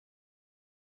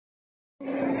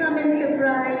Some is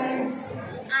surprised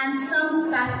and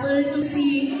some baffled to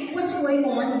see what's going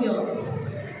on here.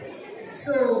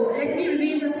 So let me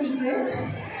reveal the secret.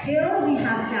 Here we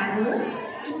have gathered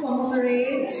to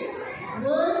commemorate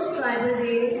World Tribal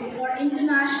Day or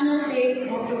International Day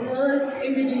of the World's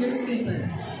Indigenous People.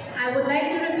 I would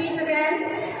like to repeat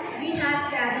again, we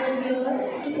have gathered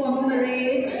here to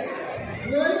commemorate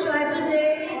World Tribal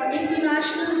Day or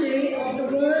International Day of the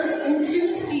World's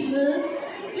Indigenous People,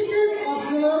 which is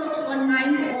observed on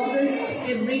 9th August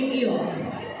every year.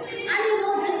 And you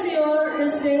know,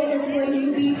 this day is going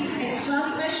to be extra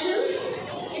special.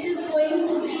 It is going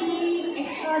to be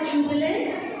extra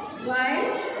jubilant.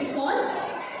 Why? Because